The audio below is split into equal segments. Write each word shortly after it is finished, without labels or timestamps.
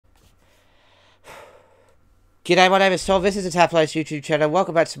G'day, my name is Tom. This is the Tap Place YouTube channel.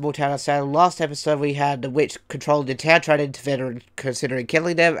 Welcome back to Small Town of Salem. Last episode we had the witch controlling the town, trying to intervene, considering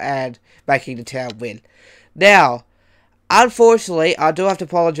killing them and making the town win. Now, unfortunately, I do have to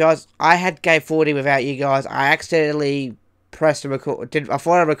apologise. I had game 40 without you guys. I accidentally pressed the record. I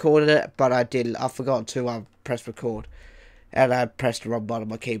thought I recorded it, but I didn't. I forgot to press record. And I pressed the wrong button on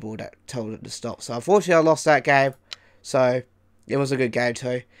my keyboard that told it to stop. So unfortunately I lost that game. So it was a good game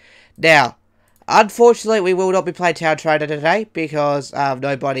too. Now, unfortunately we will not be playing Town Trader today because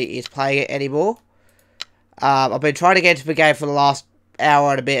nobody is playing it anymore. I've been trying to get into the game for the last hour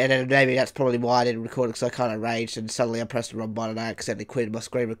and a bit, and then maybe that's probably why I didn't record it, because I kind of raged and suddenly I pressed the wrong button and I accidentally quit my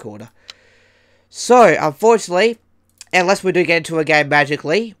screen recorder. So unfortunately, unless we do get into a game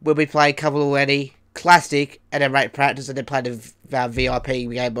magically, we'll be playing Cover Already Classic, and then rate practice, and then play the VIP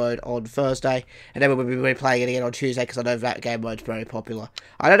game mode on Thursday, and then we'll be playing it again on Tuesday, because I know that game mode's very popular.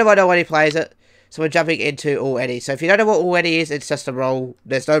 I don't know if nobody plays it, so we're jumping into Already. So if you don't know what Already is, it's just a role.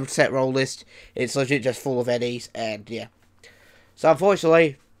 There's no set role list. It's legit just full of eddies, and yeah. So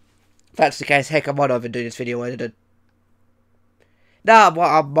unfortunately, if that's the case, heck, I might not even do this video edited. No,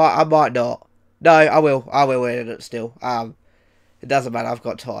 I might not. No, I will edit it still. It doesn't matter, I've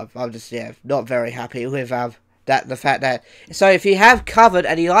got time. I'm just, yeah, not very happy with the fact that... So if you have covered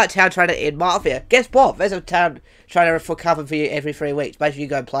and you like Town Trader in Mafia, guess what? There's a Town Trader for cover for you every 3 weeks. Make sure you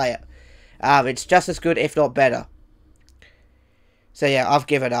go and play it. It's just as good, if not better. So yeah, I've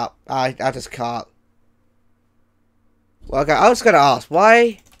given up. I just can't. Well, okay, I was going to ask,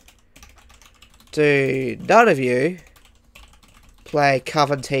 why do none of you play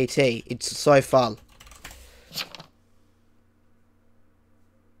Coven TT? It's so fun.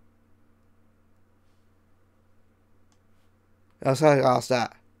 I was going to ask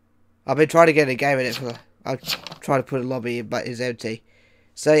that. I've been trying to get a game in it for... I'm trying to put a lobby in, but it's empty.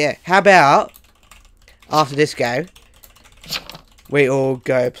 So yeah, how about after this game, we all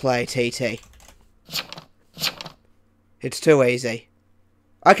go play TT? It's too easy.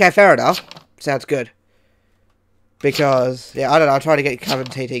 Okay, fair enough. Sounds good. Because, yeah, I don't know, I'm trying to get covered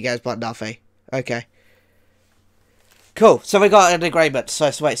TT games, but nothing. Okay. Cool, so we got an agreement,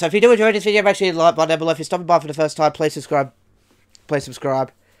 so sweet. So if you do enjoy this video, make sure you like button down below. If you're stopping by for the first time, please subscribe. Please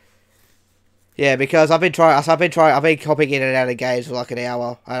subscribe. Yeah, because I've been hopping in and out of games for like an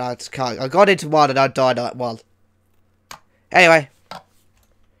hour, and I just can't. I got into one and I died at one. Anyway,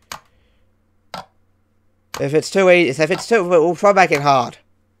 if it's too easy, we'll try and make it hard.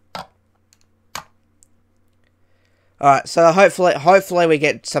 All right, so hopefully we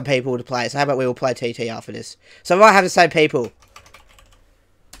get some people to play. So how about we all play TT after this? So we might have the same people.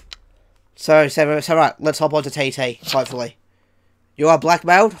 So right, let's hop on to TT. Hopefully. You are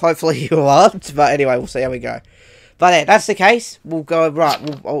blackmailed? Hopefully you aren't. But anyway, we'll see how we go. But yeah, that's the case. We'll go, right,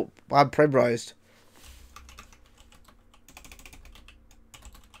 I'm Primrose.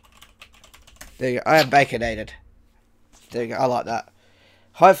 There you go. I am baconated. There you go. I like that.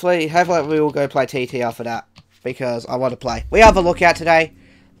 Hopefully we will go play TT after that. Because I want to play. We have a lookout today.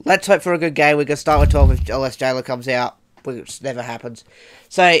 Let's hope for a good game. We're going to start with 12 unless Jailer comes out. Which never happens.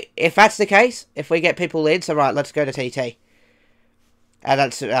 So, if that's the case, if we get people in, so right, let's go to TT. And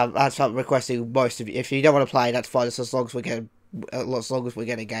that's what I'm requesting most of you. If you don't want to play, that's fine. It's as long as we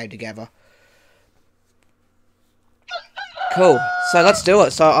get a game together. Cool. So let's do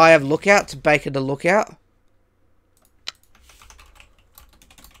it. So I have lookout to Bacon the lookout.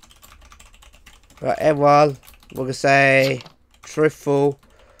 Right, everyone. We're gonna say truthful.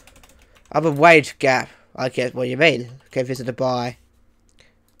 I'm a wage gap. I get what you mean. Okay, visit to buy.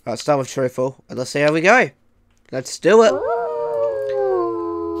 Right, start with truthful, and let's see how we go. Let's do it.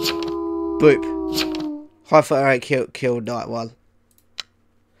 Boop. Hopefully I ain't killed night one.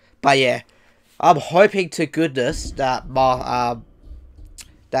 But yeah, I'm hoping to goodness that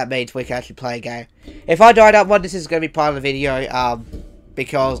that means we can actually play a game. If I died up one, this is going to be part of the video,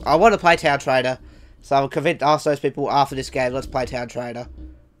 because I want to play Town Trader. So I'm convinced to ask those people after this game, let's play Town Trader.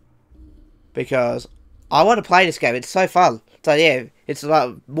 Because I want to play this game, it's so fun. So yeah, it's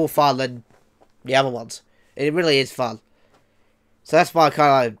like more fun than the other ones. It really is fun. So that's why I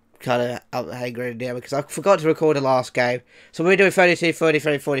kind of angry now, because I forgot to record the last game. So we're doing 32,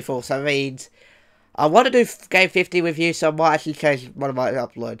 33, 44, so that means I want to do game 50 with you, so I might actually change one of my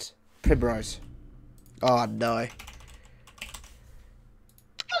uploads. Primrose. Oh no.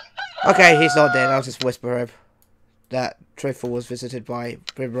 Okay, he's not dead. I'll just whisper him that Truthful was visited by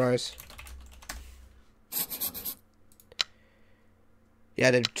Primrose. Yeah,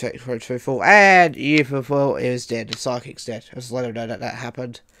 then check for Truthful. And Youthful is dead. The Psychic's dead. Just let him know that that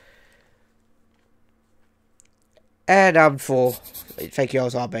happened. And for thank you, I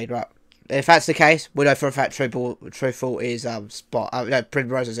was RB, right. If that's the case, we know for a fact Truthful is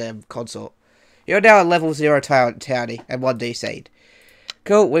Primrose's consort. You're now at level 0 Townie and 1 DC'd.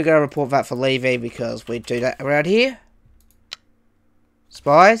 Cool, we're going to report that for leaving because we do that around here.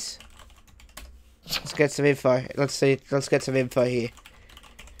 Spies. Let's get some info. Let's get some info here.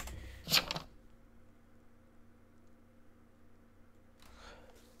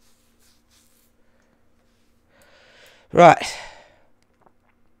 Right.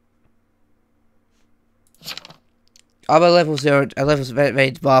 I'm at level 0. At level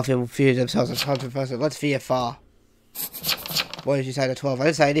means Barfield will fuse themselves as 100%. Let's VFR. What did you say to 12? I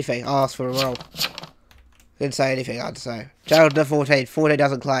didn't say anything. I asked for a roll. Didn't say anything, I had to say. Jailed to 14. 14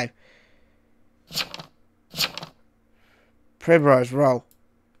 doesn't claim. Primrose, roll.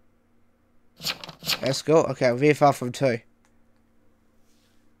 Escort? Okay, VFR from 2.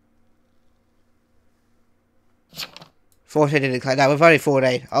 $14 didn't claim. No, we've only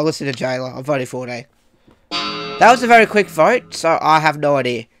 14. I'll listen to Jailer. I've only 14. That was a very quick vote, so I have no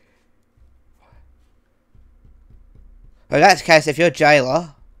idea. In that case, if you're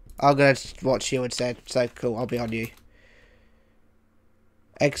Jailer, I'm going to watch you instead. So, cool, I'll be on you.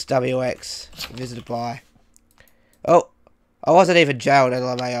 XWX. Visited by. Oh, I wasn't even jailed at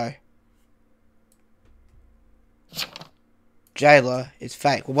LMAO. Jailer is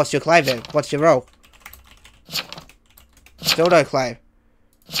fake. Well, what's your claim then? What's your role? Still no claim.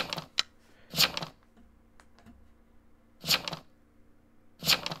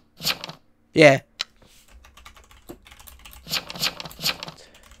 Yeah.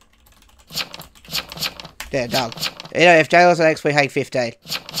 Yeah, done. You know, if Jailer's an XP, hang 15.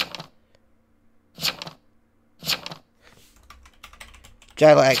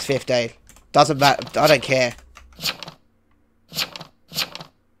 Jailer X 15. Doesn't matter. I don't care.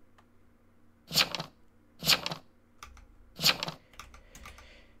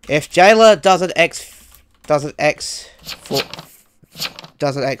 If Jailer doesn't X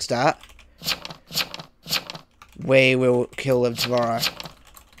that, we will kill them tomorrow.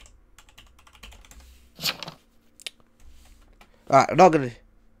 Alright, I'm not gonna.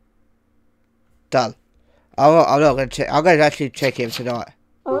 Done. I'm not gonna check. I'm gonna actually check him tonight.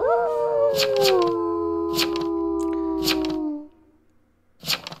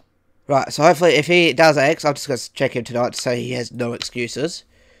 Right, so hopefully if he does X, I'm just gonna check him tonight so he has no excuses.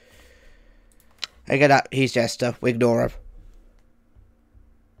 And get up, he's Jester. We ignore him.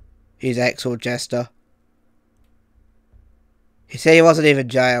 He's X or Jester. You see, he wasn't even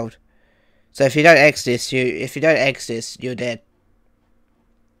jailed. So if you don't X this, you're dead.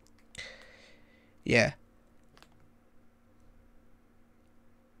 Yeah.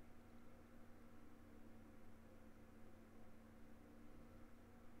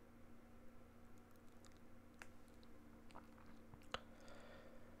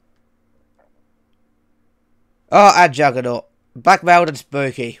 Oh, and Juggernaut. Blackmailed and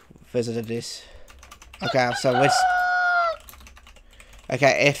Spooky visited this. Okay, so let's...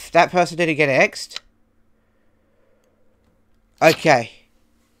 Okay, if that person didn't get X'd... Okay.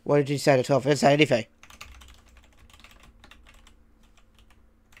 What did you say to 12? I didn't say anything.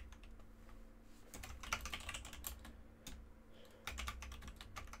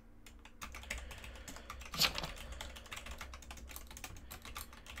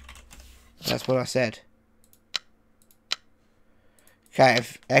 That's what I said. Okay,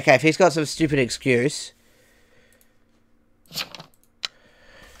 if he's got some stupid excuse...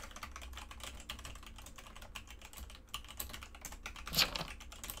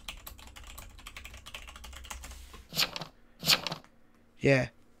 Yeah.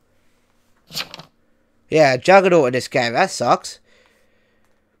 Yeah, Juggernaut in this game. That sucks.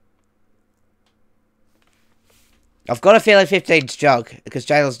 I've got a feeling 15's Jug, because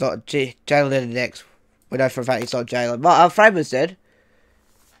Jailer's not... Jailer did the next. We know for a fact he's not Jailer. But our Framer's dead.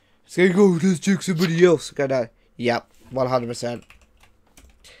 It's going to go, let's check somebody else. Go, no. Yep, 100%.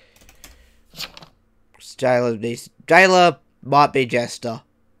 Jailer might be Jester.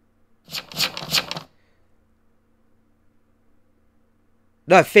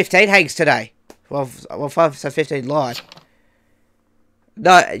 No, 15 hangs today. Well, 5, so 15 lied.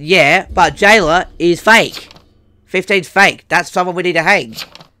 No, yeah, but Jailer is fake. 15's fake. That's someone we need to hang.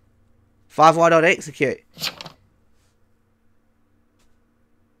 5, why not execute?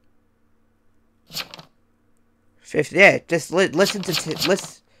 Yeah, just listen to...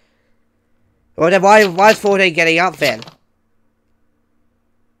 listen. Well, then why is 14 getting up then?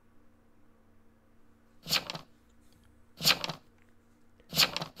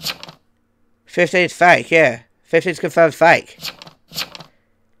 $15's fake, yeah. 15's confirmed fake.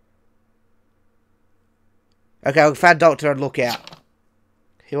 Okay, we found Doctor on lookout.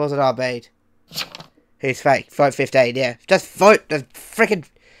 He wasn't RB'd. He's fake. Vote 15, yeah. Just vote the freaking...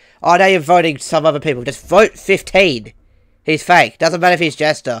 Oh, now you're voting some other people. Just vote 15. He's fake. Doesn't matter if he's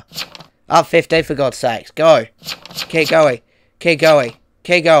Jester. Up 15 for God's sakes. Go. Keep going. Keep going.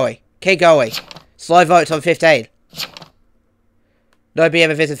 Keep going. Keep going. Slow votes on 15. No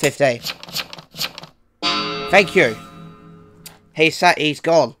BM visit 15. Thank you. He's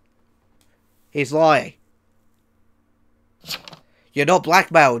gone. He's lying. You're not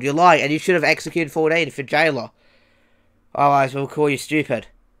blackmailed. You're lying, and you should have executed 14 if you're jailer. Otherwise, we'll call you stupid.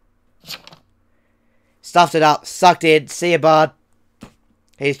 Stuffed it up. Sucked in. See you, bud.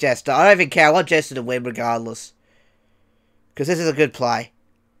 He's Jester. I don't even care. I want Jester to win regardless. Because this is a good play.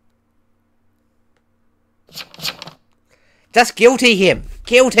 Just guilty him.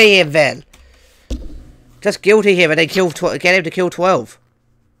 Guilty him, then. Just guilty him and then get him to kill 12.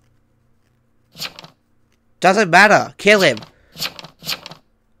 Doesn't matter. Kill him.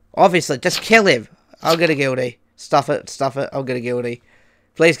 Obviously, just kill him. I'm gonna guilty. Stuff it, stuff it. I'm gonna guilty.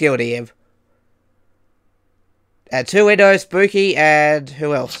 Please guilty him. And 2 windows, Spooky, and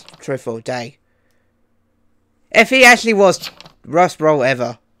who else? Truthful, dang. If he actually was worst roll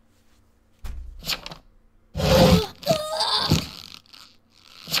ever.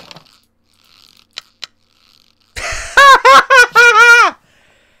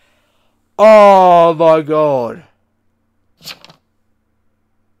 Oh my god.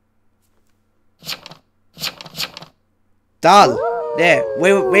 Done. Yeah,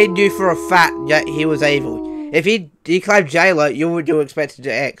 we knew for a fact that he was evil. If he claimed jailer, you expected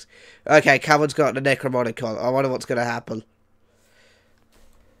to X. Okay, Coven's got the Necromonicon. I wonder what's going to happen.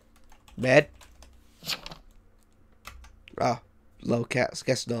 Med? Oh, low cats.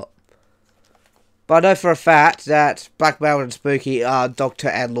 Guess not. But I know for a fact that Blackmail and Spooky are Doctor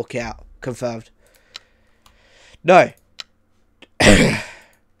and Lookout. Confirmed. No.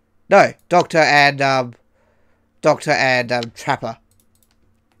 No, Doctor and Trapper.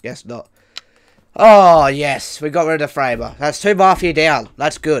 Guess not. Oh yes, we got rid of the Framer. That's 2 Mafia down.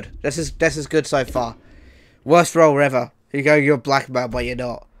 That's good. This is good so far. Worst roll ever. You're blackmail, but you're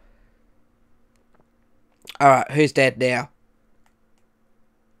not. Alright, who's dead now?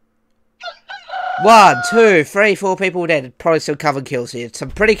 1, 2, 3, 4 people dead. Probably still Coven kills here. Some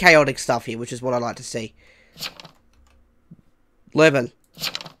pretty chaotic stuff here, which is what I like to see. Lemon.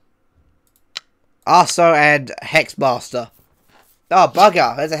 Arso and Hexmaster. Oh,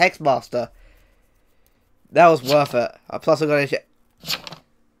 bugger. There's a Hexmaster. That was worth it. Plus I got a shit.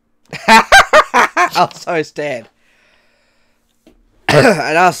 Arso's dead.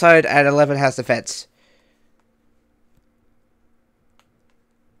 And Arso and 11 has defense.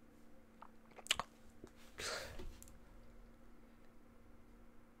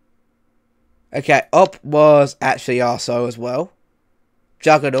 Okay, Up was actually Arso as well.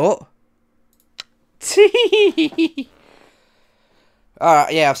 Juggernaut.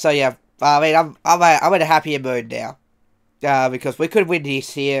 Alright, yeah, so yeah. I mean, I'm in a happier mood now. Because we could win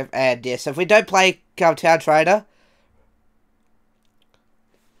this here, and yes, if we don't play Town Trader,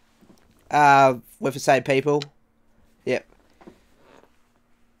 with the same people, yep.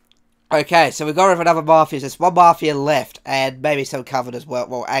 Okay, so we got rid of another Mafia. There's 1 Mafia left, and maybe some Coven as well.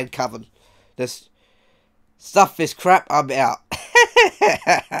 Well, and Coven. This stuff is crap, I'm out.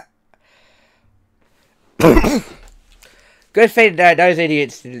 Good thing that those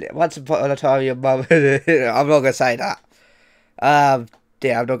idiots, once upon a time, your mum, I'm not going to say that. Yeah,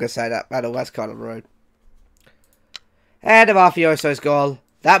 I'm not going to say that. That's kind of rude. And the Mafioso's gone.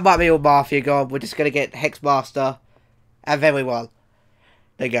 That might be all Mafia gone. We're just going to get Hexmaster. And then we won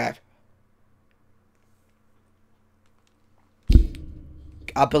the game.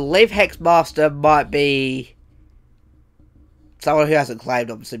 I believe Hexmaster might be someone who hasn't claimed,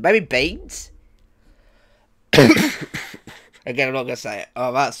 obviously. Maybe Beans? Again, I'm not going to say it.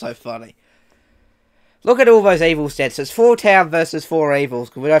 Oh, that's so funny. Look at all those evil stats. So it's 4 town versus 4 evils.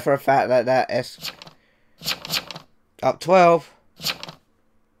 Because we know for a fact that that is up 12.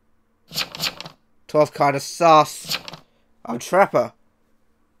 12 kind of sus. I'm Trapper.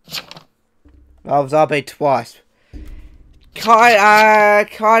 I was RB twice.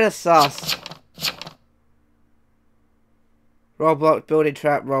 Kind of sus. Roll blocked, building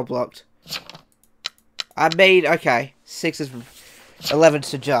trap, roll blocked. I mean, okay. 6 is 11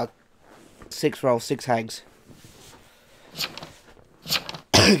 to jug. 6 rolls, 6 hangs.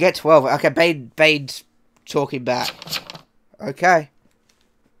 Get 12. Okay, Bane's talking back. Okay.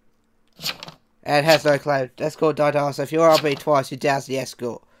 And has no claim. Escort died off, so if you're RB twice, you douse the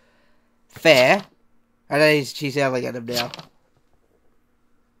escort. Fair. And then she's yelling at him now.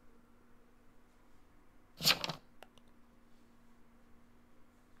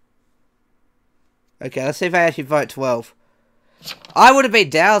 Okay, let's see if I actually vote 12. I would have been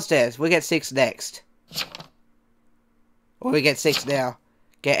downstairs. We get 6 next. Or we get 6 now.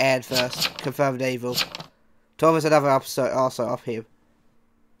 Get Anne first. Confirmed evil. 12 is another episode also up here.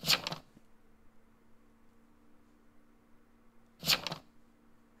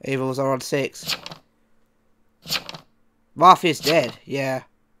 Evils are on 6. Maffia's dead. Yeah.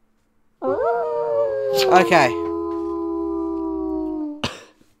 Okay.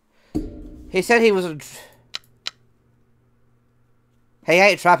 He said he was a... He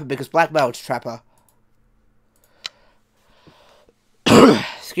ain't Trapper because Blackmail's Trapper.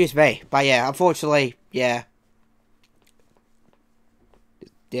 Excuse me. But yeah, unfortunately, yeah.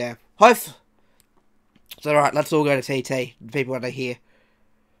 Yeah. It's alright, let's all go to TT. People want to hear.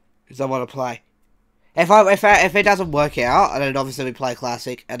 Because I want to play. If it doesn't work out, and then obviously we play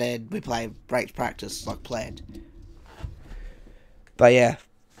Classic, and then we play Breaks Practice, like planned. But yeah,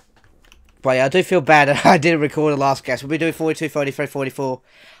 I do feel bad that I didn't record the last cast. We'll be doing 42, 43, 44.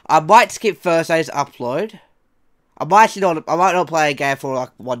 I might skip Thursday's upload. I might not play a game for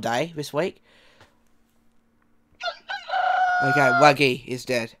like 1 day this week. Okay, Wuggy is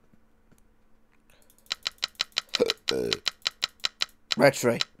dead.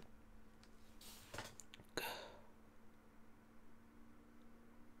 Retro.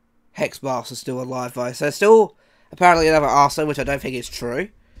 Hexmaster's still alive though. So still apparently another arson, which I don't think is true.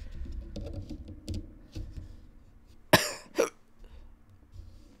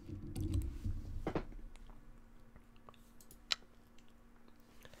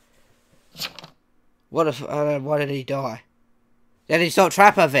 What if why did he die? Then he's not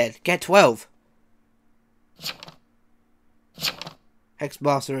Trapper then. Get 12.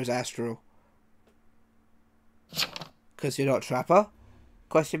 Hexmaster is Astral. Because you're not Trapper?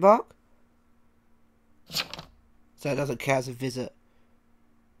 Question mark? So it doesn't count as a visit.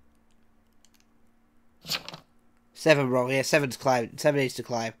 7 wrong. Yeah, 7's claimed. 7 needs to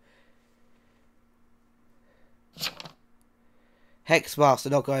claim.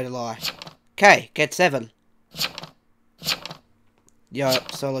 Hexmaster not going to lie. Okay, get 7. Yo,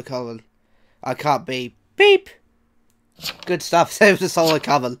 solo Coven. I can't be. Beep! Good stuff. Save the solo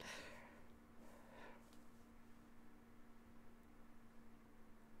Coven.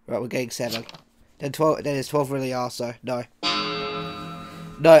 Right, we're getting 7. Then 12. Then is 12 really Arso? No.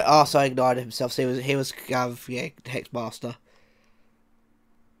 No, Arso ignited himself. So he was yeah, Hexmaster.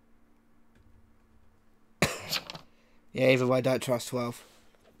 Yeah, even though I don't trust 12.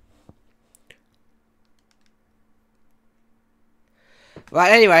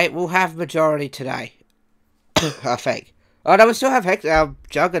 Right, anyway, we'll have majority today. I think. Oh no, we still have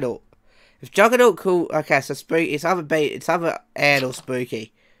Juggernaut. If Juggernaut cool, okay, so Spooky, it's either Ann or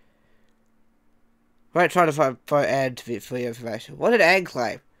Spooky. Right, trying to find Ann for your information. What did Ann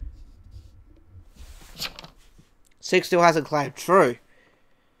claim? 6 still hasn't claimed. True.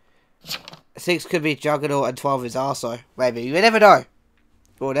 6 could be Juggernaut and 12 is Arso. Maybe. You never know.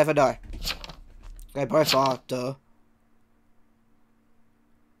 We'll never know. They both are, duh.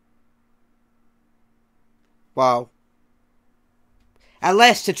 Wow.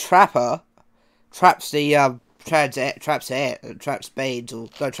 Unless the Trapper traps the traps Beans or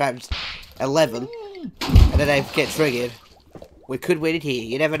no traps 11 and then they get triggered. We could win it here,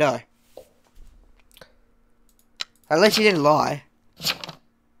 you never know. Unless you didn't lie.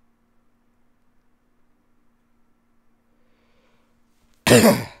 So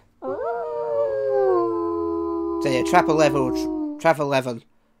yeah, trap 11 or trap 11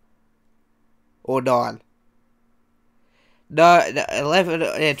 or 9. No, 11,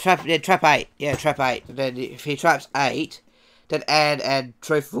 yeah, trap 8. Yeah, trap 8. And then if he traps 8, then Ann and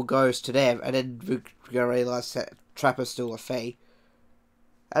Truthful goes to them, and then we're going to realise that Trapper's still a fee.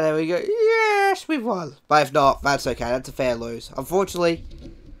 And then we go, yes, we won. But if not, that's okay, that's a fair lose. Unfortunately,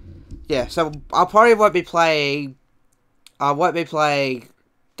 yeah, so I probably won't be playing, today. I'll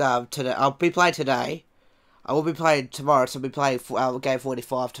be playing today. I will be playing tomorrow, so I'll be playing game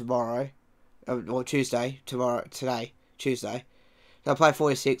 45 tomorrow. Or Tuesday, today. Tuesday. Then I'll play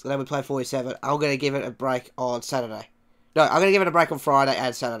 46, and then we play 47. I'm going to give it a break on Saturday. No, I'm going to give it a break on Friday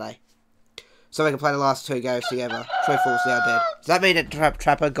and Saturday. So we can play the last 2 games together. Truthful's now dead. Does that mean that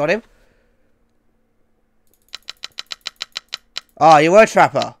Trapper got him? Oh, you were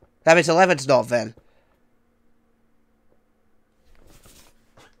Trapper. That means 11's not then.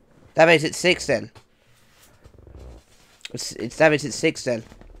 That means it's 6 then. That means it's 6 then.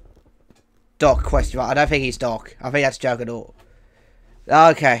 Doc, question mark. I don't think he's Doc. I think that's Juggernaut.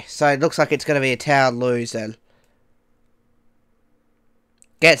 Okay, so it looks like it's going to be a town lose then.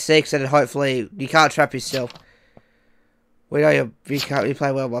 Get 6 and then hopefully you can't trap yourself. We know you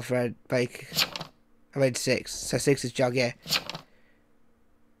play well, my friend. Bake. I mean 6. So 6 is jug, yeah.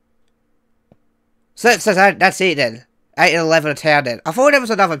 So that's it then. 8 and 11 are town then. I thought there was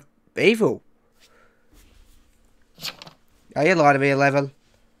another evil. Oh, you lying to me, 11.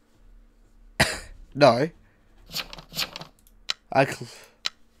 No.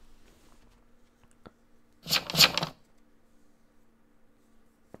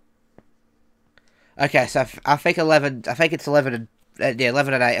 Okay, so I think 11. I think it's 11 and yeah,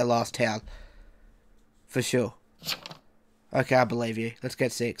 11 and 8 are last town, for sure. Okay, I believe you. Let's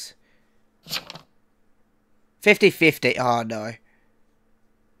get 6. 50-50. Oh no.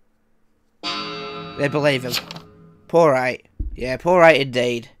 They believe him. Poor 8. Yeah, poor 8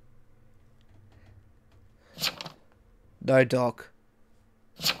 indeed. No doc.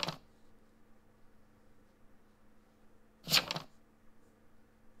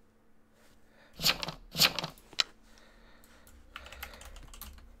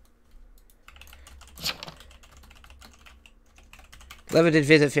 Limited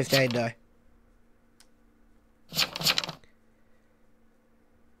visit 15 though.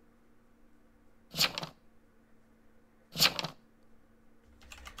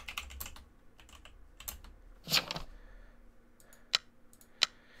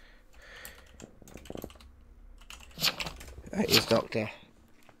 That is Doctor.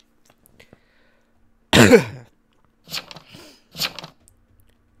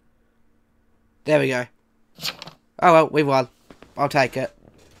 There we go. Oh well, we won. I'll take it.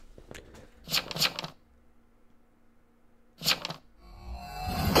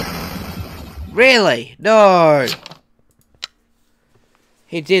 Really? No.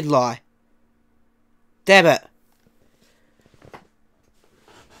 He did lie. Damn it.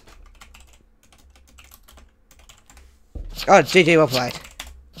 Oh, GG, well played.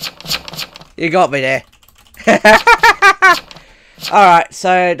 You got me there. Alright,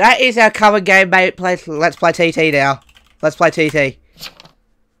 so that is our current game, mate. Let's play TT now. Let's play TT.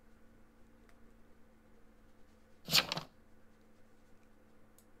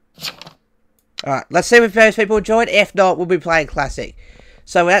 Alright, let's see if those people join. If not, we'll be playing Classic.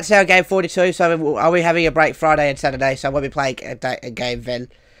 So that's our game 42. So are we having a break Friday and Saturday? So we'll be playing a game then.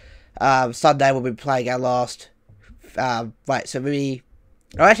 Sunday we'll be playing our last. Right, so we...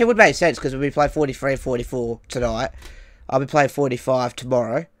 Oh, actually, it would make sense because we'll be playing 43 and 44 tonight. I'll be playing 45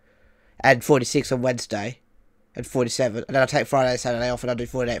 tomorrow. And 46 on Wednesday. And 47. And then I'll take Friday and Saturday off and I'll do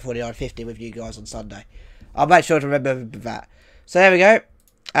 48, 49, 50 with you guys on Sunday. I'll make sure to remember that. So there we go.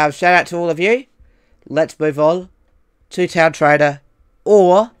 Shout out to all of you. Let's move on to Town Trader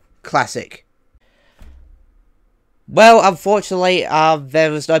or Classic. Well, unfortunately,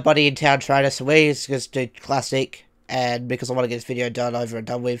 there was nobody in Town Trader, so we just do Classic. And because I want to get this video done over and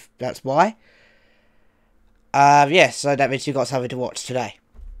done with, that's why. Yeah, so that means you got something to watch today.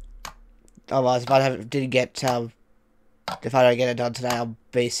 Otherwise, if I don't get it done today, I'll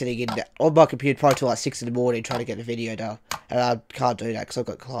be sitting on my computer probably till like 6 in the morning trying to get the video done. And I can't do that because I've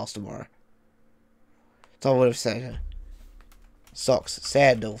got class tomorrow. So I would have said socks,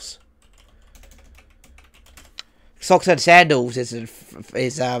 sandals. Socks and sandals is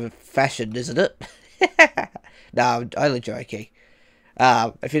fashion, isn't it? No, I'm only joking.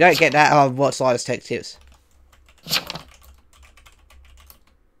 If you don't get that, what Linus Tech Tips?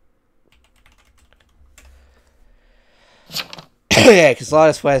 Yeah, because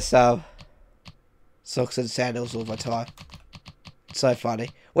Linus wears socks and sandals all the time. So funny.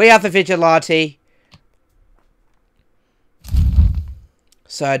 We have the Vigilante.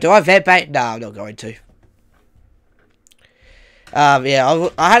 So, do I vet bait? No, I'm not going to. Yeah,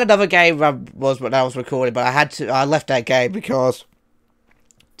 I had another game when I was recording, but I left that game because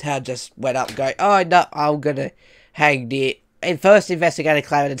Town just went up and going, oh no, I'm gonna hang near. And first Investigator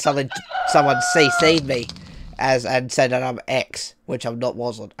claimed and someone CC'd me and said that I'm X, which I'm not,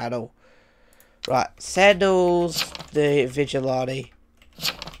 wasn't at all. Right, Sandals, the Vigilante.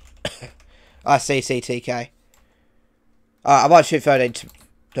 I see CTK. I might shoot 13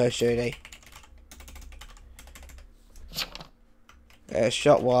 no shooting.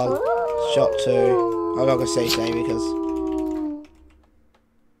 Shot 1, shot 2. I'm not gonna CC because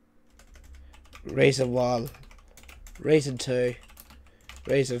reason 1, reason 2,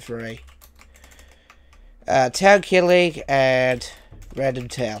 reason 3. Town killing and random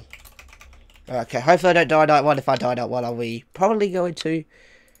town. Okay, hopefully I don't die night 1. If I die night 1, I'll be probably going to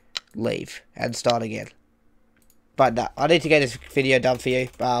leave and start again. But no, I need to get this video done for you.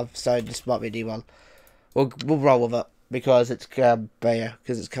 So this might be a new one. We'll roll with it because it's because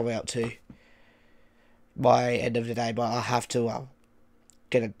it's coming up to my end of the day. But I have to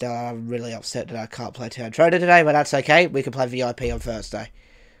get it done. I'm really upset that I can't play Town Trader today, but that's okay. We can play VIP on Thursday.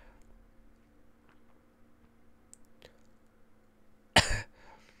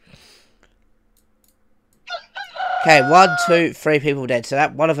 Okay, 1, 2, 3 people dead. So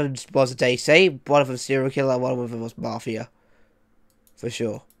that one of them was a DC, one of them serial killer, one of them was mafia. For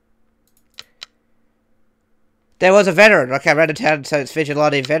sure. There was a veteran. Okay, random town, so it's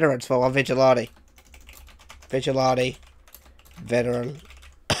vigilante veterans for one vigilante. Vigilante. Veteran.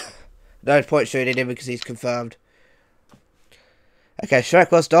 No point shooting him because he's confirmed. Okay,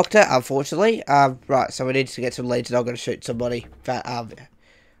 Shrek was doctor, unfortunately. Right, so we need to get some leads and I'm going to shoot somebody. That,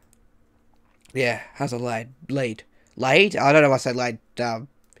 yeah, how's a lead? Lead? I don't know why I said lead.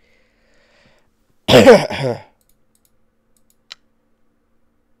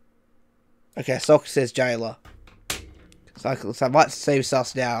 Okay, Sock says jailer. So I might seem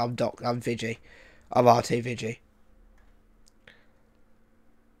sus now. I'm Vigi. I'm RT Vigi.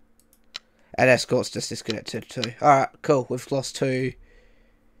 And escort's just disconnected too. Alright, cool. We've lost 2.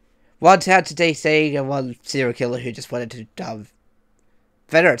 One town to DC and one serial killer who just went into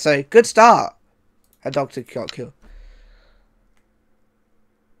veteran. So good start. A doctor got killed.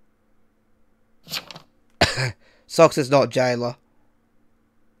 Socks is not jailer.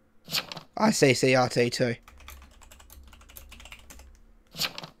 I see CRT too.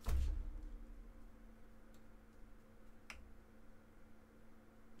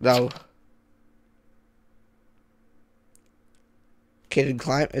 No. Kid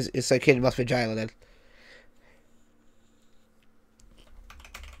claim is so Kid must be jailer then.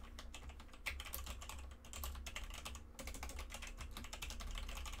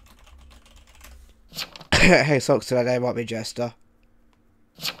 Hey, Socks today might be Jester.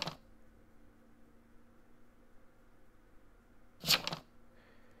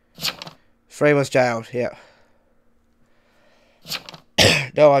 Free was jailed, yeah.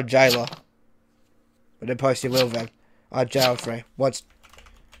 No, I'm jailer. But then post your will then. I'm jailed free. What's...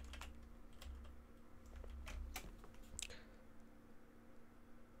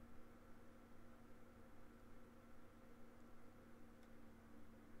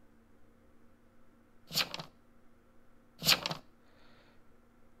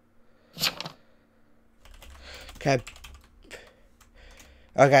 Okay.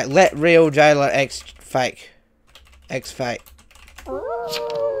 Okay, let real jailer X fake. X fake.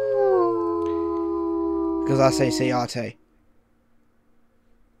 Because I see CRT.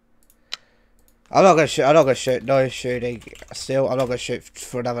 I'm not gonna shoot. No shooting. Still, I'm not gonna shoot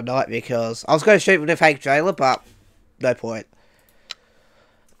for another night because I was gonna shoot with the fake jailer, but no point.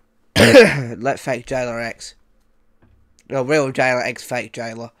 Let fake jailer X. No, real jailer X fake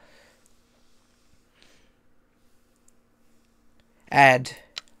jailer. And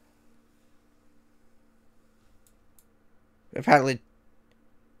apparently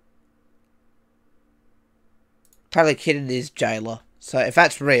Kidden is jailer. So if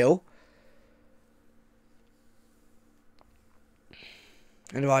that's real,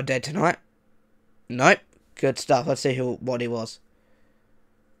 and am I dead tonight? Nope. Good stuff. Let's see what he was.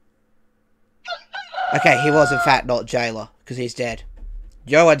 Okay, he was in fact not jailer because he's dead.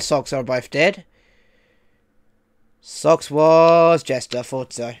 Joe and Socks are both dead. Socks was Jester. I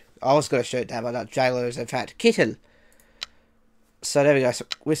thought so. I was going to shoot that, but that jailer is in fact Kitten. So there we go. So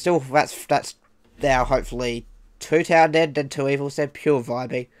we're still that's now hopefully 2 town dead, then 2 evils dead. Pure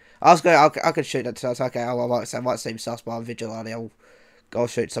vibing. I could shoot that tonight. Okay, I might seem sus, but I'm vigilante. I'll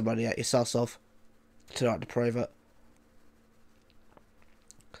shoot somebody that you're sus of tonight to prove it.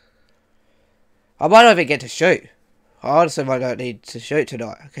 I might not even get to shoot. I honestly might not need to shoot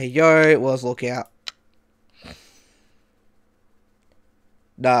tonight. Okay, yo was lookout.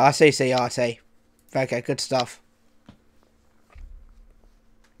 No, I see CRT. Okay, good stuff.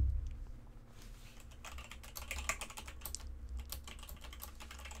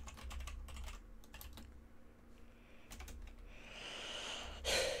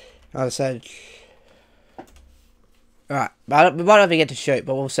 I said, alright, we might not even get to shoot,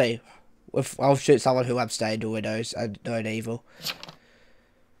 but we'll see. I'll shoot someone who abstained or windows and known evil.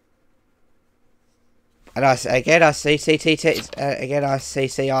 And I see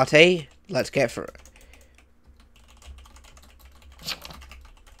CRT. Let's get for it.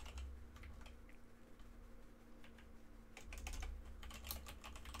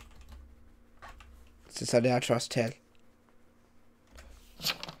 Since I now trust 10.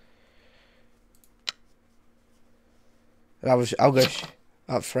 And I'll go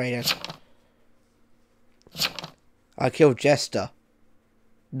up 3 then. I killed Jester.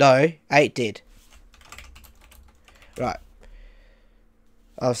 No, 8 did. Right.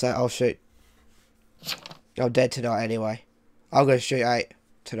 I'll shoot. I'm dead tonight anyway. I'm gonna shoot 8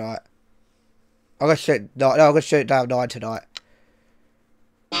 tonight. I'm gonna shoot I'm gonna shoot down 9 tonight.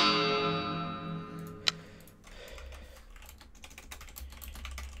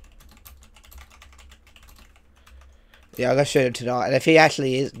 Yeah, I'm gonna shoot him tonight. And if he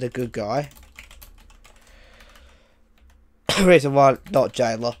actually is the good guy, reason why not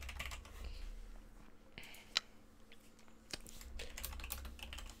jailer.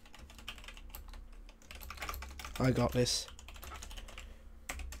 I got this.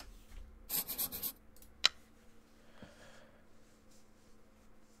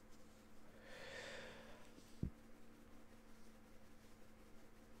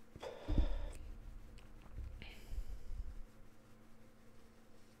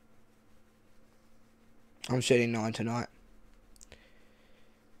 I'm shooting 9 tonight.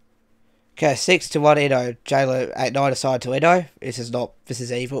 Okay, 6-1 Edo. Jailer at 9 aside to Edo. This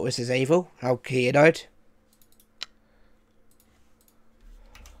is evil. This is evil. How he Edo'd.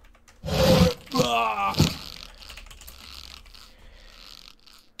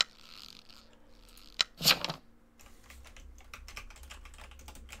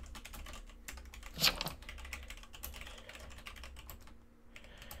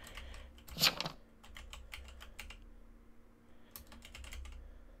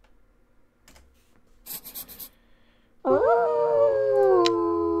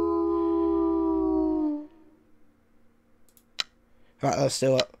 Right, let's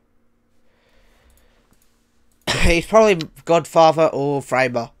do it. He's probably Godfather or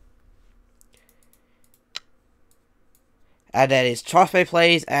Framer. And then it's Trust Me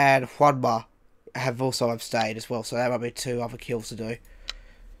Please and Juanma have also abstained as well, so that might be 2 other kills to do.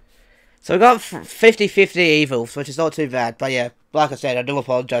 So we got 50-50 evils, which is not too bad. But yeah, like I said, I do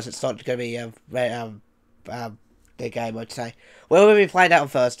apologise. It's not going to be the game, I'd say. Well, we'll be playing that on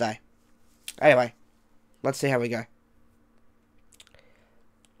Thursday. Anyway, let's see how we go.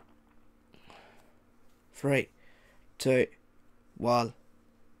 3, 2, 1.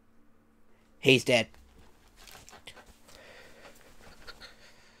 He's dead.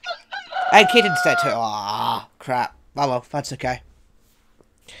 And Kitten's dead too. Ah, crap. Oh well, that's okay.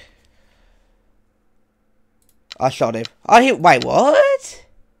 I shot him. Wait, what?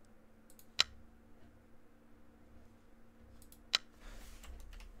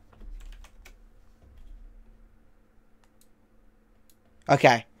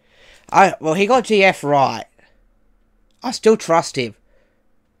 Okay. Well, he got GF right. I still trust him.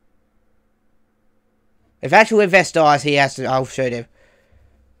 If actual Invest dies, I'll shoot him.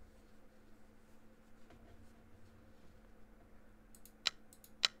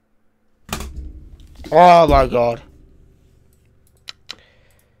 Oh my god.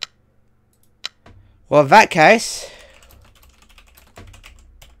 Well, in that case...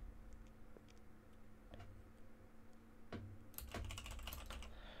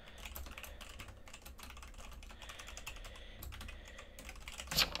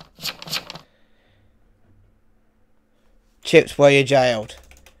 Chips, where you jailed.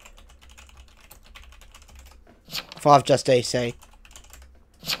 5 just DC.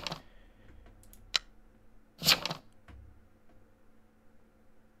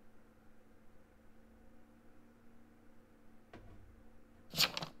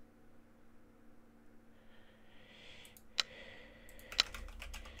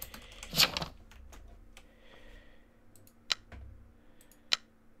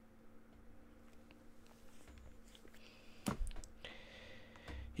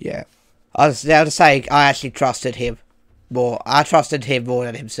 Yeah. I was now to say I actually trusted him more. I trusted him more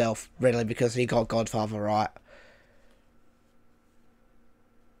than himself, really, because he got Godfather right.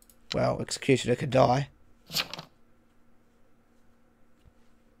 Well, Executioner could die.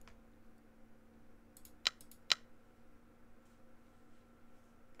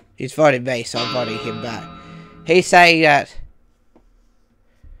 He's voting me, so I'm voting him back. He's saying that...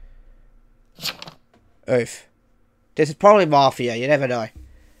 Oof. This is probably Mafia, you never know.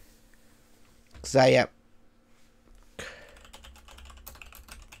 So, yeah.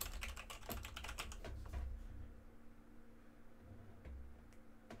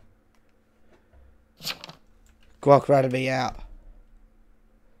 Guac ratted me out.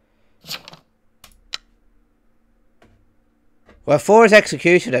 Well, for his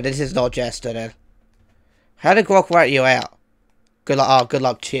executioner, this is not Jester then. How did Guac rat you out? Good luck, good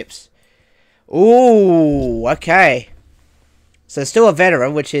luck, Chips. Ooh, okay. So still a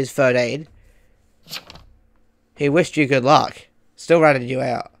veteran, which is 13. He wished you good luck. Still ratted you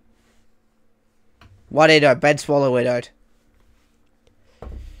out. One Edo, Ben Swallow widowed.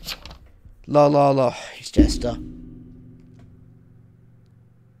 Lol, he's Jester.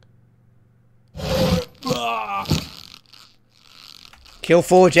 Kill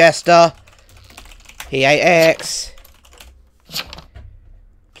 4 Jester. He ate X.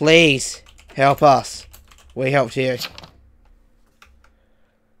 Please, help us. We helped you.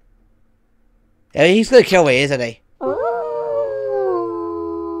 Yeah, he's gonna kill me, isn't he?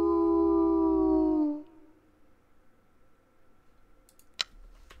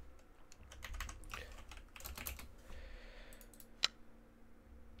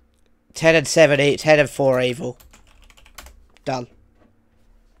 10 and 7 each. 10 and 4 evil. Done.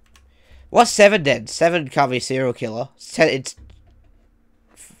 What's 7 then? 7 can't be a serial killer. It's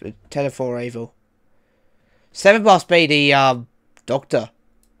 10 and 4 evil. 7 must be the doctor.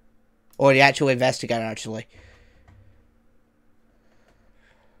 Or the actual investigator, actually.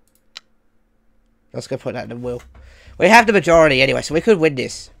 Let's go put that in the wheel. We have the majority anyway, so we could win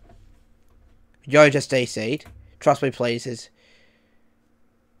this. Joe just DC'd. Trust me, please.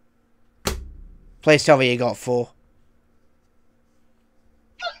 Please tell me you got 4.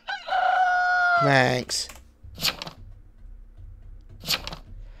 Thanks.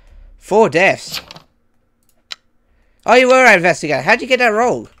 4 deaths. Oh, you were an investigator. How'd you get that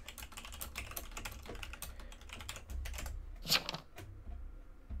wrong?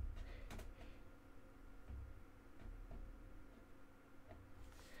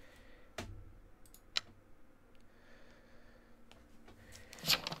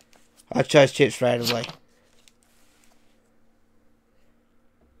 I chose chips randomly.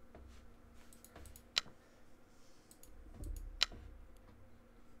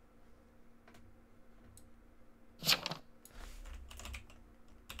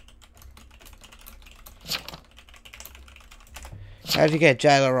 How'd you get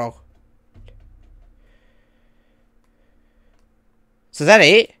jailer wrong? So is that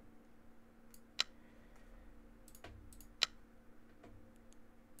it?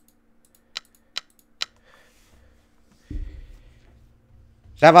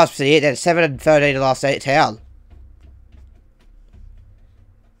 That must be it then. 7 and 13 the last 8 town.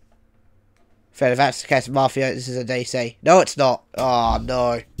 Fair, if that's the case of Mafia, this is a DC. No, it's not. Oh,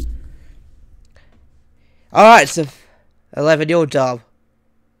 no. Alright, so 11, you're dumb.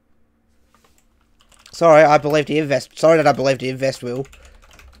 Sorry, I believed the invest. Sorry that I believed the invest will.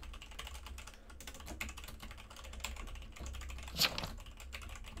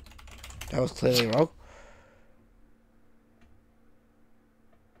 That was clearly wrong.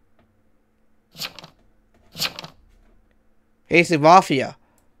 He's the Mafia.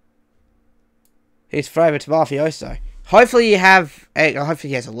 He's favourite Mafioso. Hopefully you have... hopefully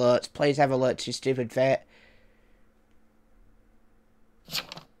he has alerts. Please have alerts, you stupid fat.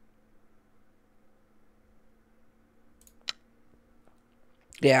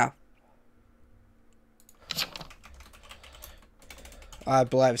 Yeah. I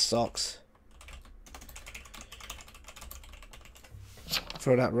blame socks.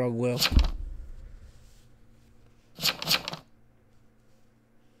 For that wrong will.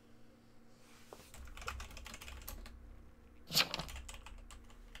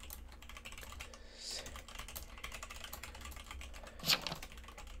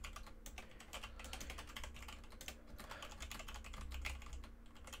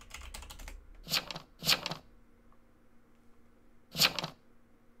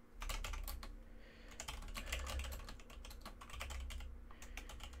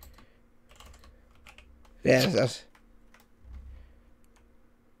 Yeah, that's...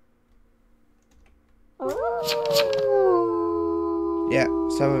 Yeah,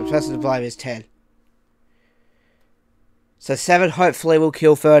 so the person to blame is 10. So 7 hopefully will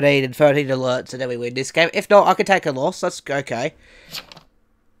kill 13 and 13 alerts and then we win this game. If not, I can take a loss. That's okay.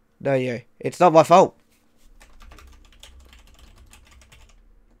 No, you. It's not my fault.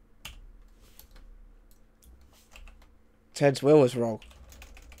 10's will was wrong.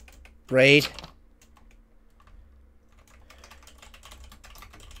 Read.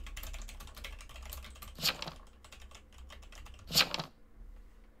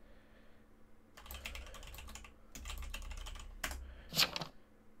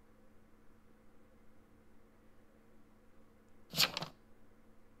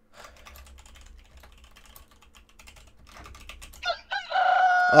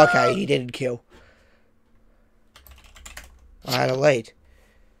 Okay, he didn't kill. I had a lead.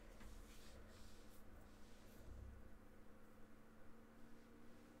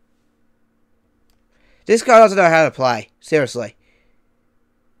 This guy doesn't know how to play. Seriously.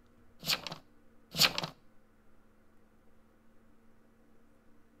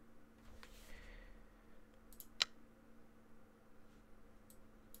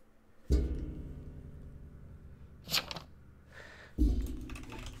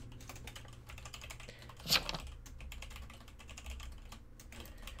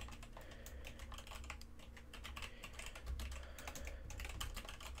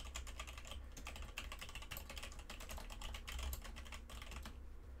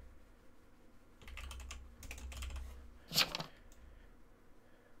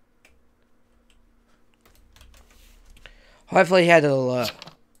 Hopefully he had an alert.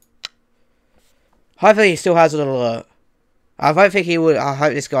 Hopefully he still has an alert. I don't think he would. I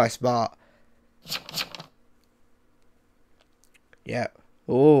hope this guy's smart. Yeah.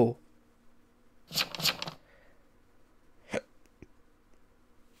 Ooh.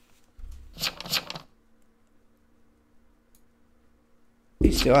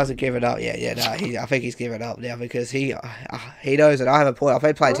 He still hasn't given up yet. Yeah, no, I think he's given up now because he knows that I have a point. I've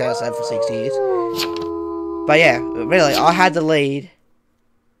been playing Salem for 6 years. But yeah, really, I had the lead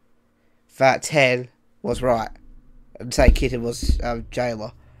that 10 was right. And say Kitten was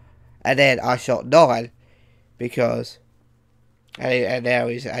jailer. And then I shot 9 because... And now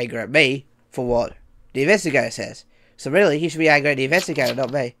he's angry at me for what the investigator says. So really, he should be angry at the investigator,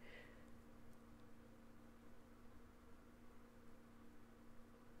 not me.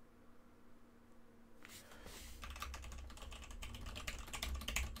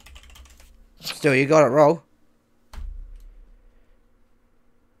 Still, you got it wrong.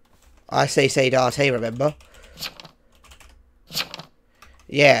 I CC'd RT, remember?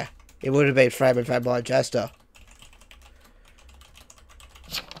 Yeah, it would have been Frame and Frame by Jester.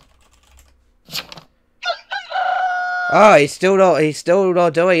 Oh, he's still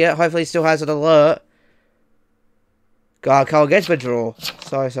not doing it. Hopefully he still has an alert. God, I can't get to a draw.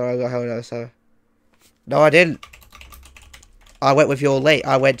 Sorry, I got held up, sorry. No, I didn't. I went with your lead.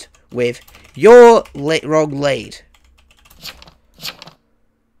 I went with your wrong lead.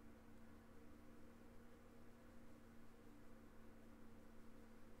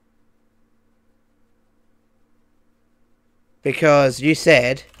 Because you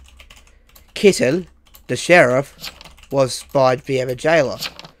said Kitten, the sheriff, was by being a jailer.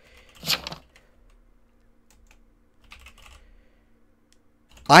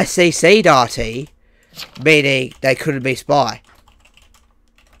 I CC'd RT, meaning they couldn't be spy.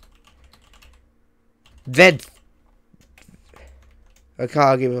 Then I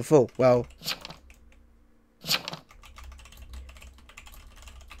can't give a fool. Well,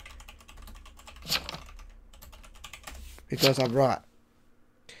 because I'm right.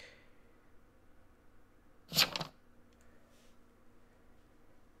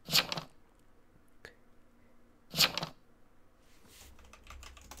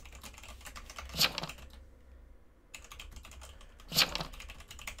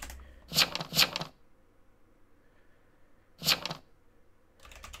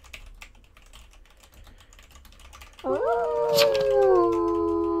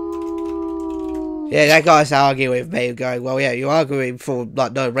 Yeah, that guy's arguing with me, going, well, yeah, you're arguing for,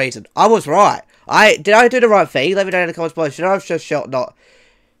 like, no reason. I was right. Did I do the right thing? Let me know in the comments below. Should I have just shot not...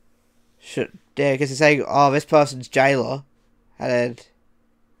 Yeah, because it's saying, oh, this person's jailer. And then...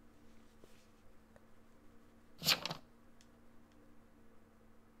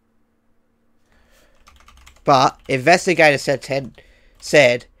 But, investigator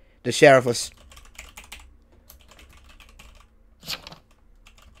said the sheriff was...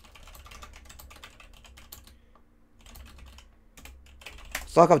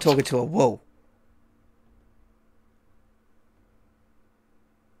 It's like I'm talking to a wall.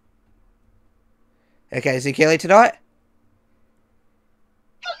 Okay, is he killing tonight?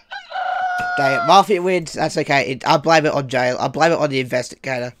 Dang it, Mafia wins. That's okay. I blame it on jail. I blame it on the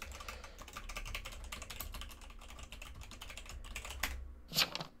investigator.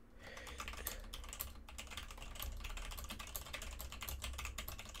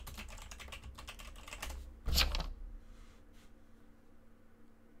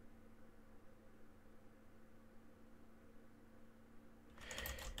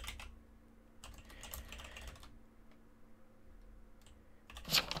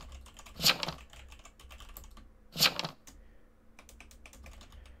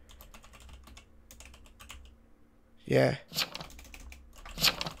 Yeah.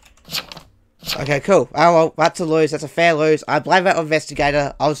 Okay, cool. Oh, well, that's a lose. That's a fair lose. I blame that on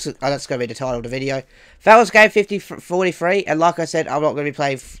Investigator. That's going to be the title of the video. That was game 43, and like I said, I'm not going to be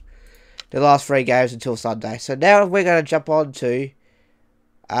playing the last 3 games until Sunday. So now we're going to jump on to,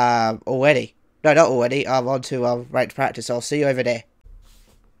 already. No, not already. I'm on to, ranked practice. I'll see you over there.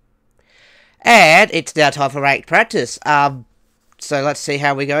 And it's now time for ranked practice. So let's see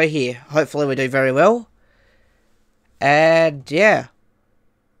how we go here. Hopefully we do very well. And, yeah.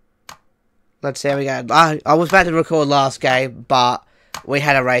 Let's see how we go. I was about to record last game, but we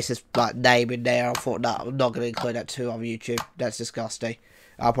had a racist name in there. I thought, no, I'm not going to include that too on YouTube. That's disgusting.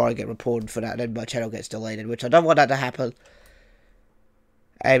 I'll probably get reported for that, and then my channel gets deleted, which I don't want that to happen.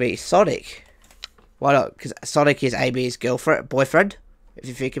 Amy, Sonic. Why not? Because Sonic is Amy's boyfriend. If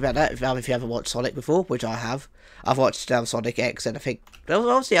you think about that. If you haven't watched Sonic before, which I have. I've watched Sonic X, and I think there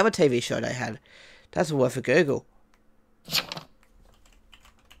was the other TV show they had. That's worth a Google.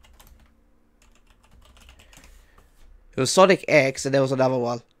 There was Sonic X and there was another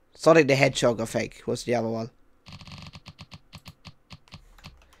one. Sonic the Hedgehog, I think, was the other one.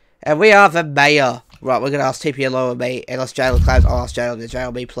 And we are the mayor. Right, we're going to ask TPLO and me. Unless Jalen claims, I'll ask Jalen to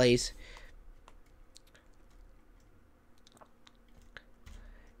jail me, please.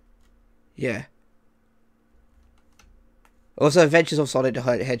 Yeah. Also, Adventures of Sonic the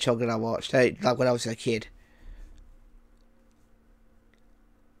Hedgehog that I watched, like when I was a kid.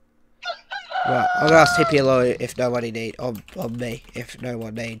 Right, I'm gonna ask TPLO if nobody needs, on me, if no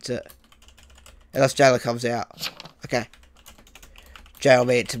one needs it. Unless Jailer comes out. Okay. Jail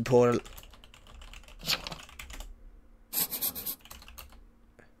me, it's important.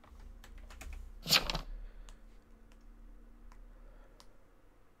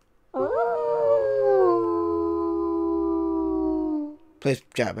 Please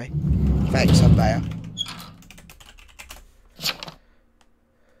jail me. Thanks, I'm mayor.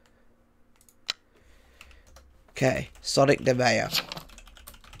 Okay, Sonic the Mayor.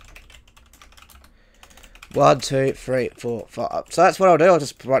 1, 2, 3, 4, 5. So that's what I'll do. I'll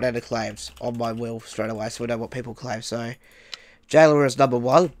just write down the claims on my will straight away so we know what people claim. So, Jailer is number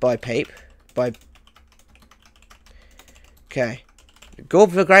 1 by Peep. Okay.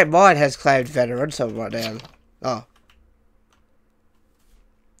 Gordon the Great Mind has claimed veteran, so I'll write down. Oh.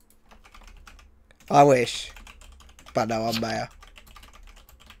 I wish. But no, I'm mayor.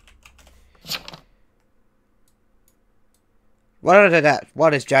 Why don't I do that?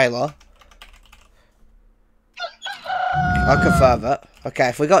 One is Jailer. I'll confirm it. Okay,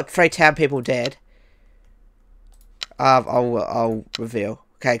 if we got 3 town people dead, I'll reveal.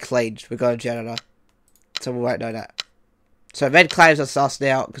 Okay, cleaned. We got a janitor, so we won't know that. So med claims are sus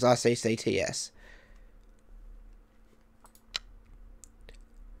now because I see CTS.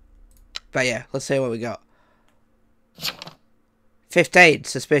 But yeah, let's see what we got. 15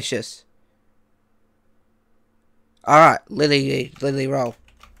 suspicious. Alright, Lily roll.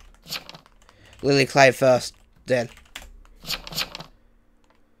 Lily claim first, then.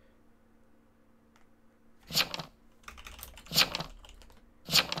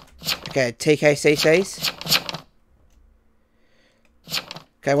 Okay, TKCCs.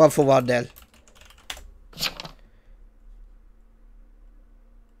 Okay, 1 for 1 then.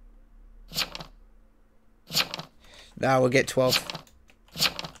 Now we'll get 12.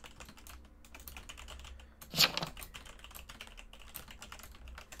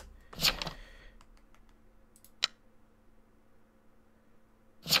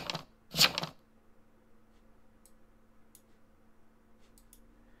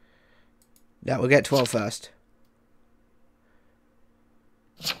 Now we'll get 12 first.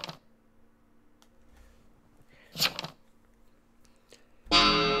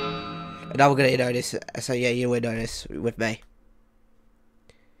 And now we're going to notice. So yeah, you will notice with me.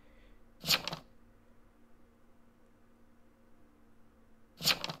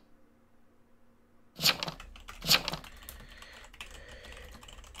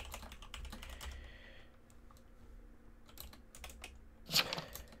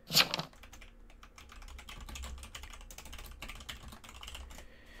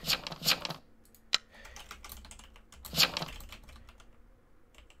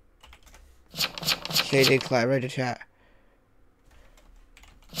 CD Clay, ready to chat.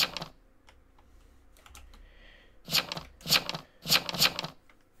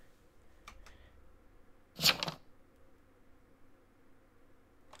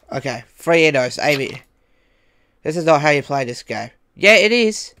 Okay, 3 Innos, Amy. This is not how you play this game. Yeah, it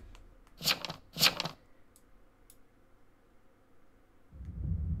is.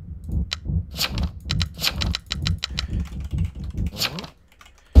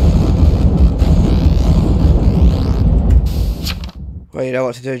 Well, you know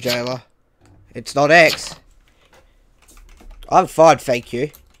what to do, Jailer. It's not X. I'm fine, thank you.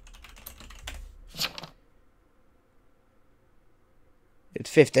 It's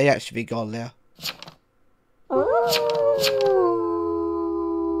 15, that should be gone now.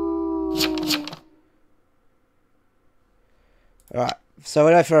 Alright, so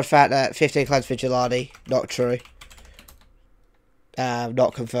we know for a fact that 15 claims vigilante, not true.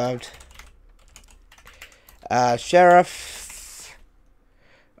 Not confirmed. Sheriff.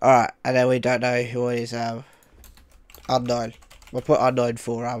 Alright, and then we don't know who it is, unknown. We'll put unknown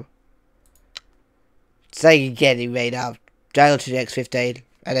for, saying again, he made, jail to the X15,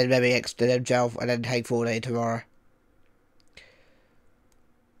 and then maybe X to them jail, and then take 14 tomorrow.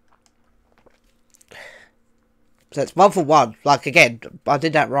 So it's 1 for 1. Like, again, I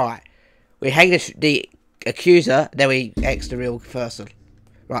did that right. We hang the accuser, then we X the real person.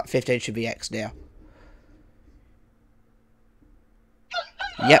 Right, 15 should be X now.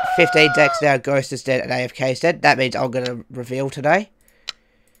 Yep, 15 decks now. Ghost is dead and AFK is dead. That means I'm going to reveal today.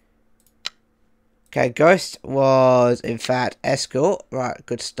 Okay, Ghost was, in fact, Escort. Right,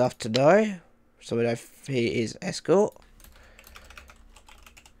 good stuff to know. So we know if he is Escort.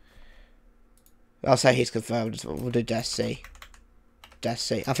 I'll say he's confirmed. We'll do Dash C. Dash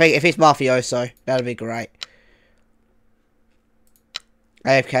C. I think if he's Mafioso, that'd be great.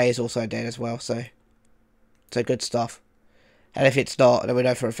 AFK is also dead as well, so good stuff. And if it's not, then we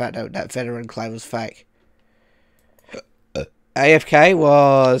know for a fact that veteran claim was fake. AFK